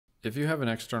If you have an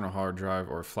external hard drive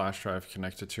or flash drive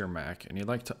connected to your Mac and you'd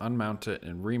like to unmount it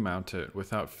and remount it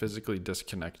without physically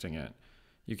disconnecting it,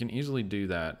 you can easily do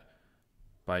that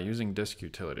by using Disk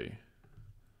Utility.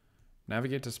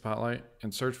 Navigate to Spotlight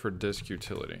and search for Disk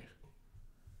Utility.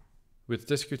 With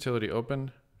Disk Utility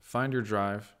open, find your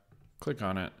drive, click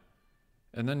on it,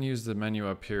 and then use the menu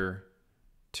up here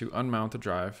to unmount the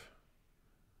drive.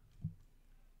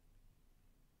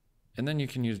 And then you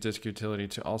can use Disk Utility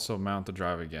to also mount the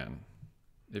drive again.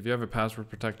 If you have a password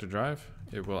protected drive,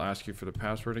 it will ask you for the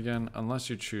password again unless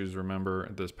you choose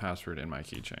remember this password in my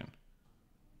keychain.